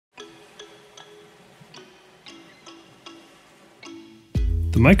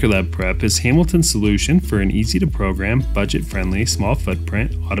The Microlab Prep is Hamilton's solution for an easy-to-program, budget-friendly,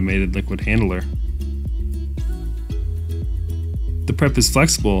 small-footprint, automated liquid handler. The prep is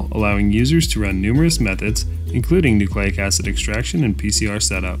flexible, allowing users to run numerous methods, including nucleic acid extraction and PCR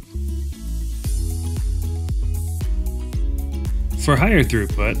setup. For higher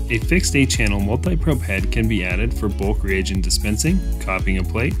throughput, a fixed 8-channel multi-probe head can be added for bulk reagent dispensing, copying a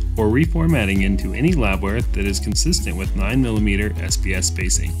plate, or reformatting into any labware that is consistent with 9mm SPS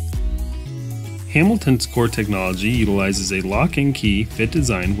spacing. Hamilton's core technology utilizes a lock-and key fit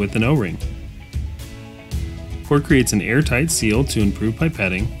design with an O-ring. Core creates an airtight seal to improve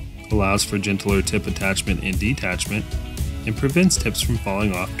pipetting, allows for gentler tip attachment and detachment, and prevents tips from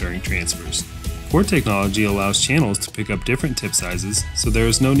falling off during transfers. Core technology allows channels to pick up different tip sizes, so there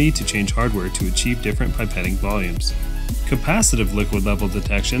is no need to change hardware to achieve different pipetting volumes. Capacitive liquid level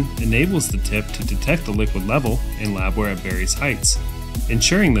detection enables the tip to detect the liquid level in labware at various heights,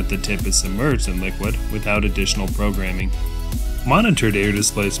 ensuring that the tip is submerged in liquid without additional programming. Monitored air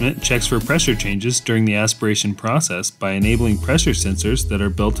displacement checks for pressure changes during the aspiration process by enabling pressure sensors that are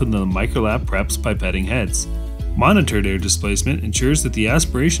built into the Microlab Prep's pipetting heads. Monitored air displacement ensures that the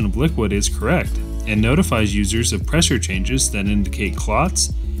aspiration of liquid is correct and notifies users of pressure changes that indicate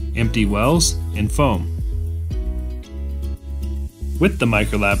clots, empty wells, and foam. With the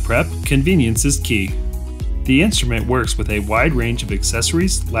Microlab Prep, convenience is key. The instrument works with a wide range of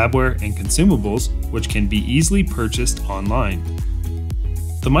accessories, labware, and consumables which can be easily purchased online.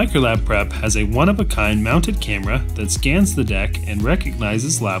 The Microlab Prep has a one-of-a-kind mounted camera that scans the deck and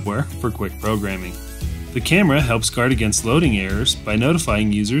recognizes labware for quick programming. The camera helps guard against loading errors by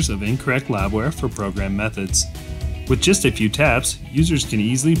notifying users of incorrect labware for program methods. With just a few taps, users can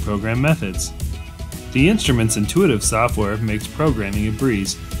easily program methods. The instrument's intuitive software makes programming a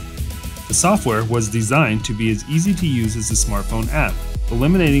breeze. The software was designed to be as easy to use as a smartphone app,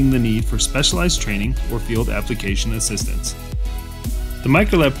 eliminating the need for specialized training or field application assistance. The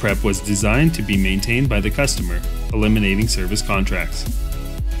Microlab Prep was designed to be maintained by the customer, eliminating service contracts.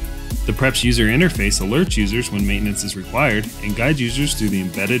 The Prep's user interface alerts users when maintenance is required and guides users through the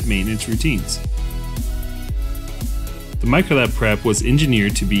embedded maintenance routines. The Microlab Prep was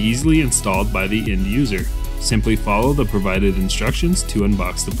engineered to be easily installed by the end user. Simply follow the provided instructions to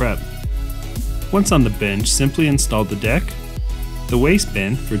unbox the Prep. Once on the bench, simply install the deck, the waste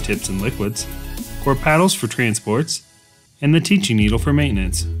bin for tips and liquids, core paddles for transports, and the teaching needle for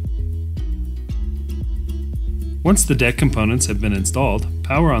maintenance. Once the deck components have been installed,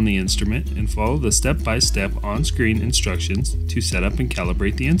 power on the instrument and follow the step-by-step on-screen instructions to set up and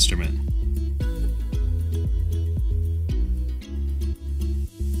calibrate the instrument.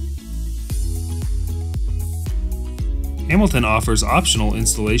 Hamilton offers optional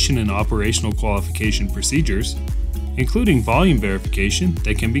installation and operational qualification procedures, including volume verification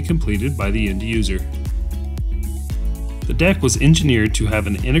that can be completed by the end user. The deck was engineered to have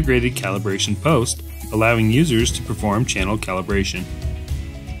an integrated calibration post, allowing users to perform channel calibration.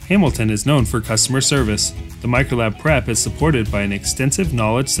 Hamilton is known for customer service. The Microlab Prep is supported by an extensive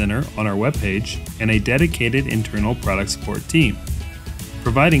knowledge center on our webpage and a dedicated internal product support team,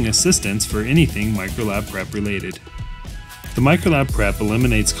 providing assistance for anything Microlab Prep related. The Microlab Prep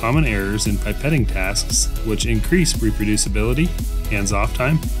eliminates common errors in pipetting tasks, which increase reproducibility, hands-off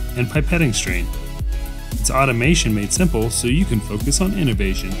time, and pipetting strain. It's automation made simple so you can focus on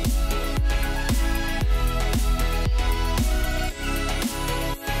innovation.